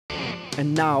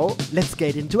And now, let's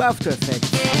get into After Effects.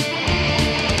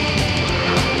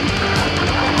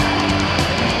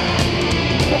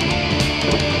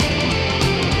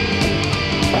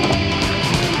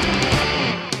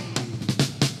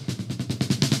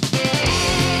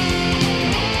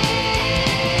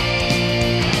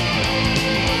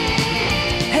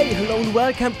 Hey, hello and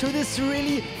welcome to this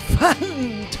really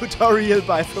fun tutorial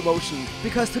by Flomotion.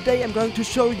 Because today I'm going to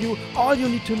show you all you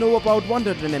need to know about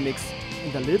Wonder Dynamics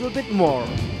and a little bit more.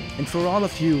 And for all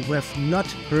of you who have not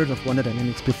heard of Wonder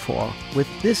Dynamics before, with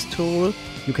this tool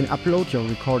you can upload your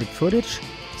recorded footage,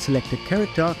 select a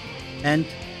character, and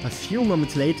a few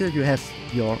moments later you have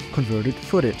your converted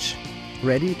footage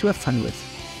ready to have fun with.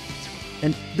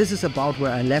 And this is about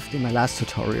where I left in my last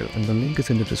tutorial, and the link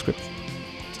is in the description.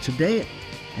 Today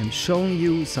I'm showing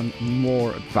you some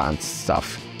more advanced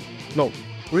stuff. No,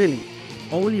 really,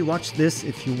 only watch this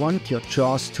if you want your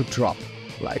jaws to drop,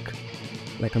 like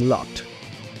a lot.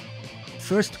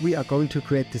 First we are going to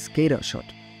create this gator shot,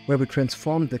 where we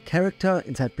transform the character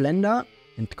inside Blender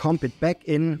and comp it back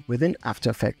in within After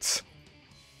Effects.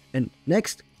 And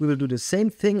next we will do the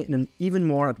same thing in an even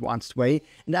more advanced way,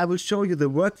 and I will show you the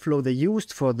workflow they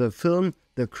used for the film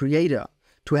The Creator,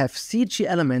 to have CG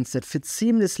elements that fit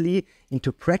seamlessly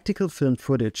into practical film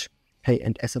footage. Hey,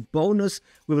 and as a bonus,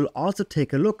 we will also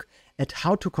take a look at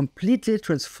how to completely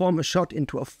transform a shot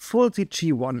into a full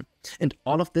CG one. And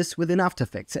all of this within After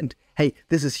Effects. And hey,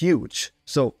 this is huge.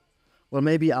 So, well,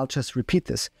 maybe I'll just repeat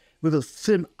this. We will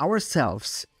film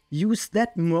ourselves, use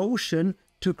that motion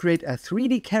to create a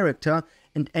 3D character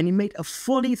and animate a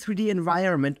fully 3D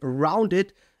environment around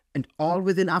it, and all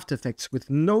within After Effects with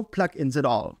no plugins at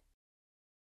all.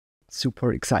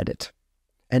 Super excited.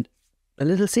 And a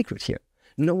little secret here.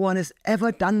 No one has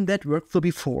ever done that workflow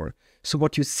before. So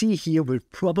what you see here will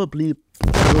probably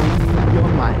blow your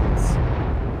minds.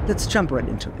 Let's jump right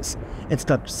into this and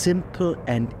start simple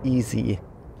and easy.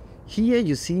 Here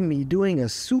you see me doing a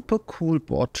super cool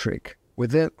board trick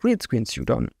with a green screen suit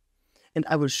on. And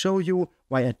I will show you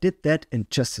why I did that in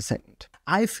just a second.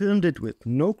 I filmed it with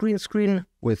no green screen,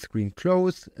 with green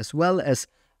clothes, as well as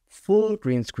full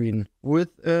green screen with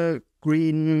a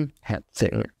green head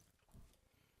thing.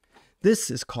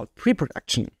 This is called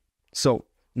pre-production. So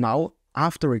now,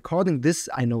 after recording this,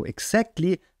 I know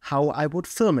exactly how I would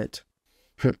film it.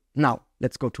 Now,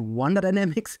 let's go to Wonder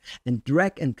Dynamics and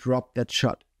drag and drop that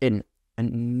shot in.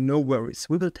 And no worries,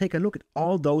 we will take a look at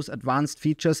all those advanced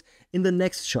features in the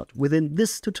next shot within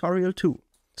this tutorial too.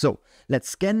 So let's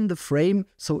scan the frame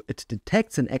so it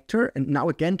detects an actor, and now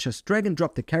again just drag and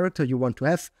drop the character you want to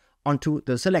have onto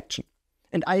the selection.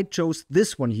 And I chose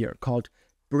this one here called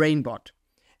Brainbot,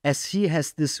 as he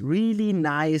has this really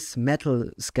nice metal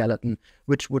skeleton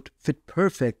which would fit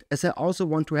perfect, as I also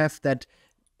want to have that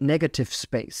negative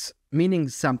space, meaning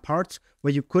some parts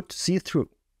where you could see through.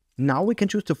 Now we can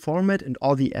choose the format and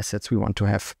all the assets we want to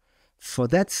have. For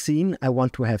that scene I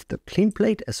want to have the clean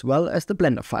plate as well as the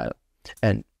Blender file.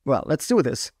 And well, let's do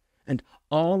this. And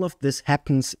all of this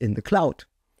happens in the cloud.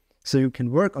 So you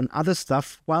can work on other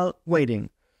stuff while waiting,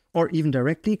 or even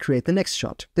directly create the next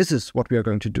shot. This is what we are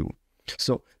going to do.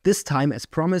 So this time, as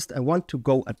promised, I want to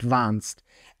go advanced,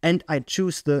 and I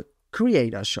choose the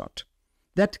creator shot.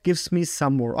 That gives me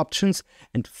some more options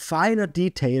and finer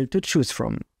detail to choose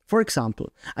from. For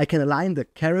example, I can align the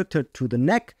character to the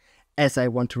neck, as I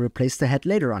want to replace the head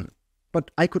later on.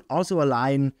 But I could also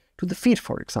align to the feet,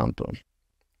 for example.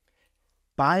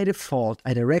 By default,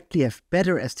 I directly have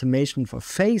better estimation for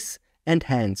face and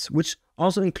hands, which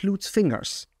also includes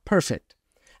fingers. Perfect.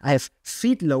 I have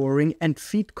feet lowering and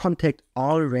feet contact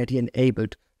already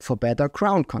enabled for better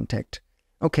ground contact.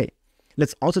 Okay,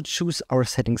 let's also choose our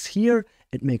settings here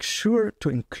and make sure to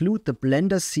include the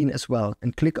Blender scene as well,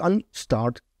 and click on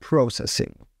Start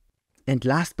Processing. And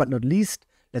last but not least,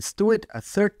 let's do it a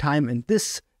third time, and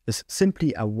this is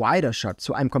simply a wider shot,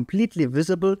 so I'm completely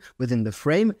visible within the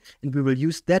frame, and we will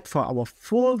use that for our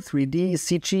full 3D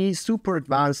CG super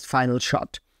advanced final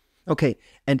shot. Okay,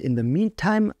 and in the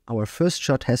meantime, our first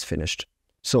shot has finished.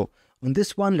 So on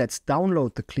this one, let's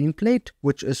download the clean plate,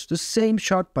 which is the same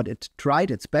shot, but it tried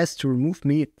its best to remove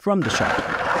me from the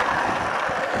shot.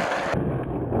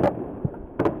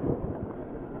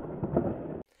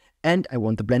 And I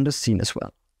want the Blender scene as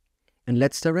well. And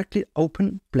let's directly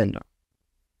open Blender.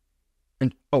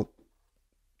 And oh,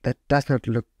 that does not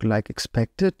look like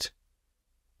expected.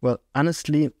 Well,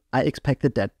 honestly, I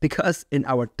expected that, because in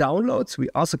our downloads we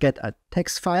also get a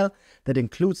text file that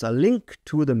includes a link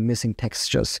to the missing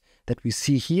textures that we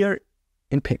see here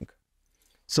in pink.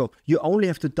 So you only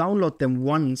have to download them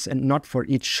once and not for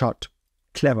each shot.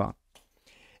 Clever.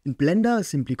 In Blender,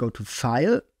 simply go to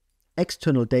File,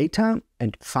 external data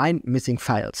and find missing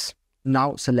files.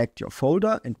 Now select your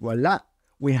folder and voila,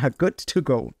 we are good to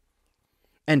go.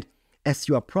 And as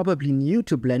you are probably new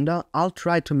to Blender, I'll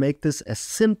try to make this as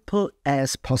simple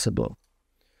as possible.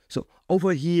 So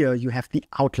over here you have the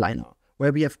outliner,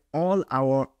 where we have all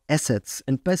our assets,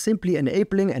 and by simply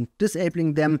enabling and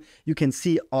disabling them, you can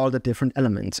see all the different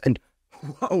elements. And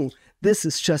whoa, this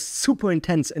is just super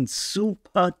intense and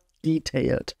super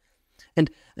detailed. And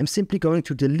I'm simply going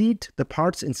to delete the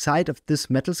parts inside of this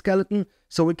metal skeleton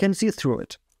so we can see through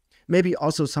it. Maybe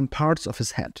also some parts of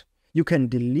his head. You can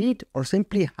delete or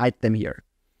simply hide them here,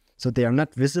 so they are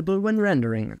not visible when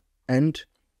rendering. And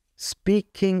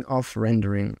speaking of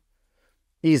rendering,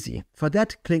 easy. For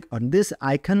that, click on this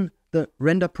icon, the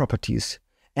render properties.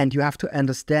 And you have to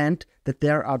understand that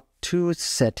there are two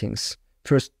settings.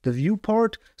 First, the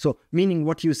viewport, so meaning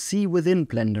what you see within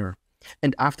Blender.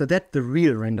 And after that, the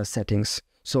real render settings.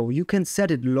 So you can set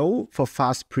it low for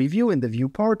fast preview in the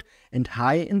viewport and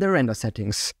high in the render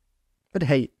settings. But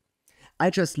hey, I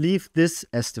just leave this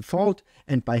as default,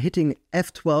 and by hitting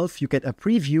F12 you get a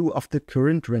preview of the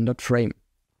current rendered frame.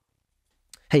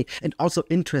 Hey, and also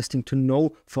interesting to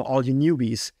know for all you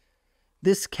newbies,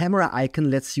 this camera icon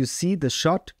lets you see the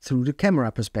shot through the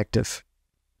camera perspective.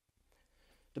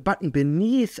 The button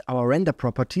beneath our render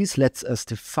properties lets us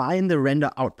define the render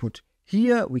output.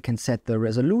 Here we can set the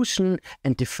resolution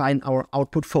and define our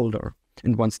output folder.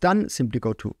 And once done, simply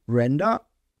go to Render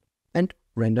and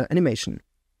Render Animation.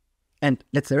 And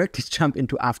let's directly jump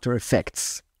into After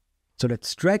Effects. So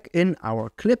let's drag in our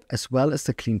clip as well as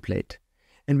the clean plate.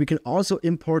 And we can also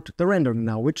import the rendering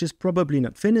now, which is probably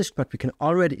not finished, but we can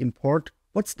already import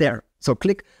what's there. So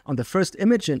click on the first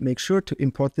image and make sure to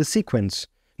import the sequence.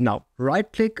 Now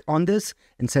right click on this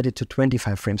and set it to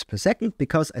 25 frames per second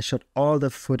because I shot all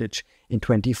the footage in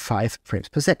 25 frames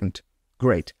per second.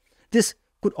 Great. This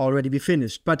could already be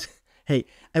finished, but hey,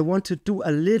 I want to do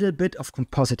a little bit of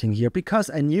compositing here because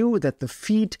I knew that the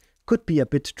feed could be a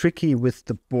bit tricky with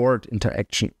the board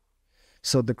interaction.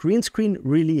 So the green screen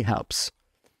really helps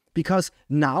because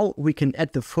now we can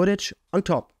add the footage on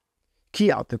top.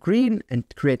 Key out the green and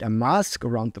create a mask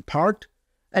around the part.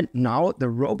 And now the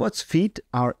robot's feet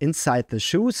are inside the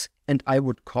shoes, and I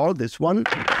would call this one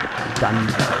done.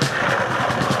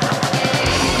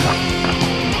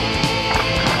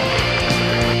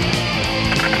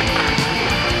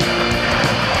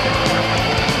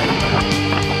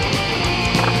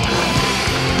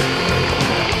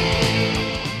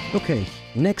 Okay,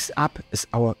 next up is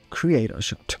our creator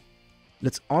shot.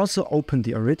 Let's also open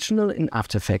the original in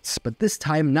After Effects, but this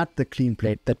time not the clean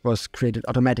plate that was created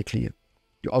automatically.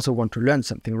 You also want to learn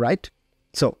something, right?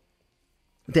 So,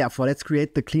 therefore, let's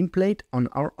create the clean plate on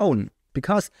our own,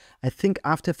 because I think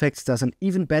After Effects does an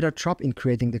even better job in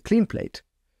creating the clean plate.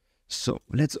 So,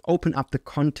 let's open up the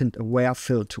content-aware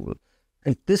fill tool.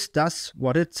 And this does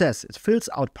what it says. It fills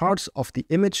out parts of the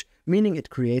image, meaning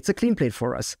it creates a clean plate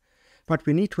for us. But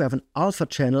we need to have an alpha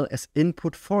channel as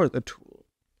input for the tool.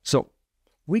 So,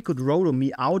 we could roll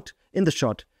me out in the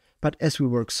shot. But as we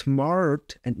work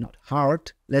smart and not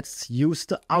hard, let's use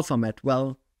the alpha matte,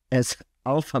 well, as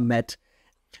alpha matte.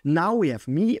 Now we have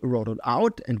me rolled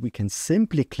out and we can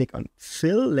simply click on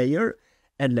Fill Layer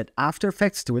and let After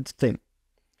Effects do its thing.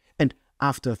 And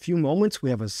after a few moments,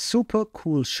 we have a super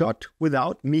cool shot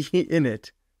without me in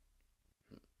it.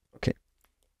 Okay,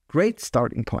 great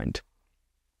starting point.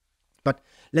 But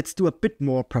let's do a bit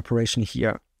more preparation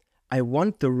here. I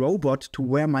want the robot to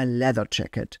wear my leather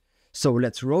jacket. So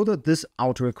let's rotor this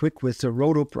out real quick with the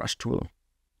Roto brush tool.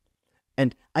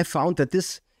 And I found that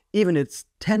this, even it's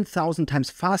 10,000 times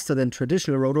faster than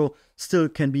traditional Roto, still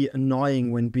can be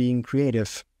annoying when being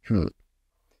creative.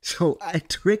 So I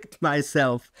tricked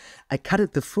myself. I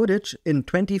cutted the footage in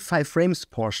 25 frames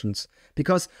portions,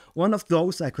 because one of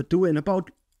those I could do in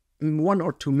about 1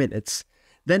 or 2 minutes.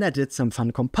 Then I did some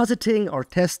fun compositing or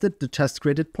tested the just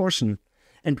created portion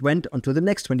and went on to the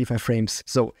next 25 frames.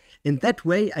 So in that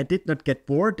way, I did not get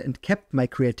bored and kept my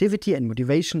creativity and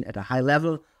motivation at a high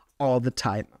level all the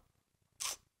time.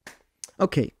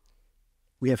 Okay,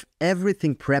 we have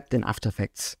everything prepped in After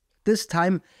Effects. This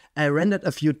time, I rendered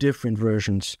a few different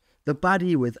versions. The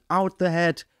body without the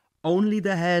head, only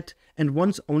the head, and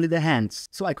once only the hands.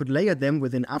 So I could layer them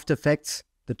within After Effects.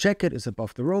 The jacket is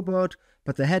above the robot,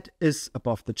 but the head is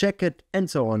above the jacket, and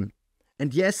so on.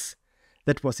 And yes,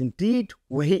 that was indeed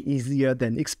way easier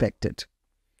than expected.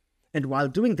 And while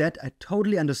doing that, I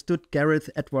totally understood Gareth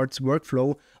Edwards'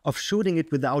 workflow of shooting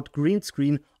it without green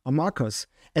screen or markers,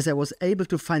 as I was able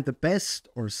to find the best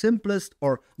or simplest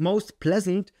or most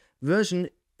pleasant version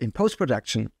in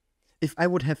post-production. If I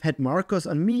would have had markers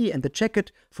on me and the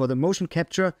jacket for the motion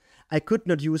capture, I could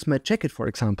not use my jacket, for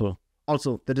example.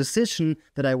 Also, the decision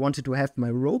that I wanted to have my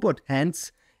robot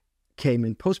hands came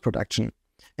in post-production.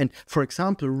 And for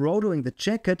example, rotoing the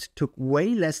jacket took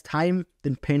way less time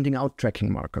than painting out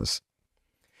tracking markers.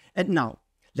 And now,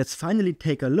 let's finally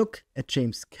take a look at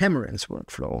James Cameron's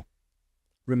workflow.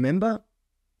 Remember,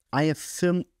 I have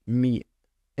filmed me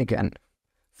again.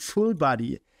 Full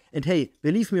body. And hey,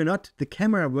 believe me or not, the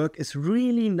camera work is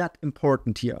really not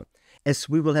important here, as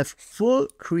we will have full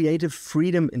creative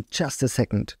freedom in just a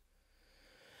second.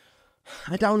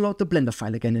 I download the Blender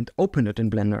file again and open it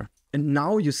in Blender. And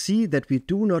now you see that we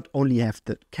do not only have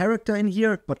the character in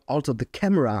here, but also the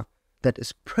camera that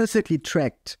is perfectly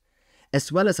tracked,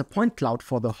 as well as a point cloud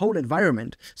for the whole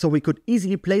environment, so we could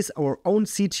easily place our own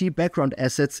CG background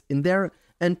assets in there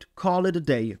and call it a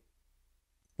day.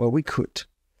 Well, we could.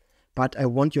 But I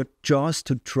want your jaws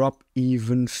to drop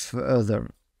even further,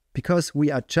 because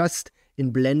we are just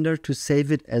in Blender to save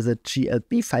it as a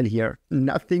GLB file here,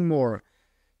 nothing more.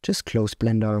 Just close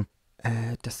Blender.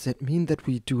 Does that mean that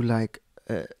we do like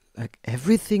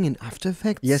everything in After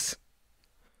Effects? Yes,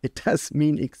 it does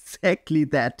mean exactly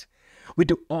that. We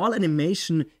do all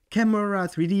animation, camera,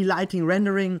 3D lighting,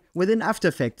 rendering within After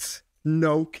Effects.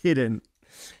 No kidding.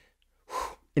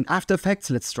 In After Effects,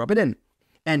 let's drop it in.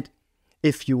 And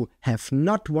if you have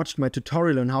not watched my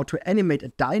tutorial on how to animate a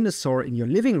dinosaur in your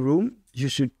living room, you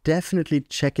should definitely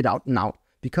check it out now,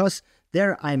 because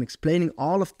there I am explaining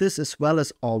all of this as well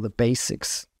as all the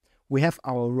basics. We have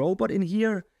our robot in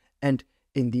here, and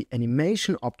in the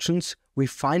animation options, we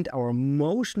find our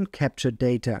motion capture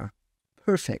data.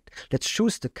 Perfect. Let's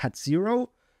choose the cut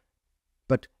 0,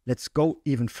 but let's go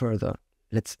even further.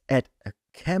 Let's add a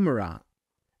camera.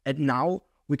 And now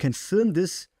we can film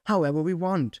this however we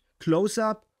want. Close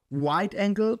up, wide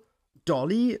angle,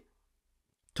 dolly,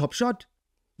 top shot.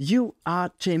 You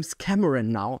are James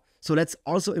Cameron now. So let's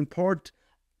also import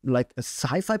like a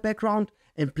sci-fi background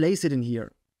and place it in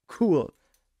here. Cool,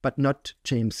 but not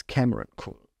James Cameron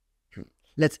cool.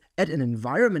 Let's add an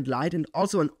environment light and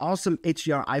also an awesome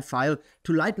HDRI file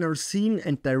to lighten our scene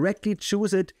and directly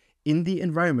choose it in the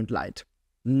environment light.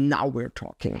 Now we're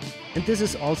talking. And this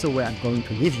is also where I'm going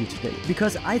to leave you today,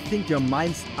 because I think your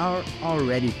minds are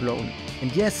already blown.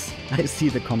 And yes, I see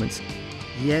the comments.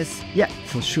 Yes, yeah,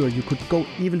 for sure, you could go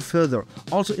even further.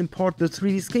 Also import the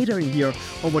 3D skater in here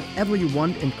or whatever you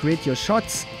want and create your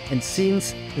shots and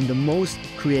scenes in the most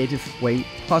creative way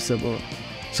possible.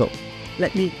 So,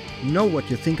 let me know what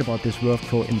you think about this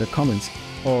workflow in the comments.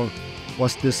 Or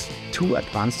was this too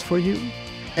advanced for you?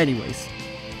 Anyways,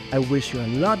 I wish you a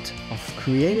lot of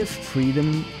creative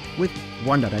freedom with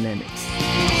Wonder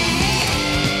Dynamics.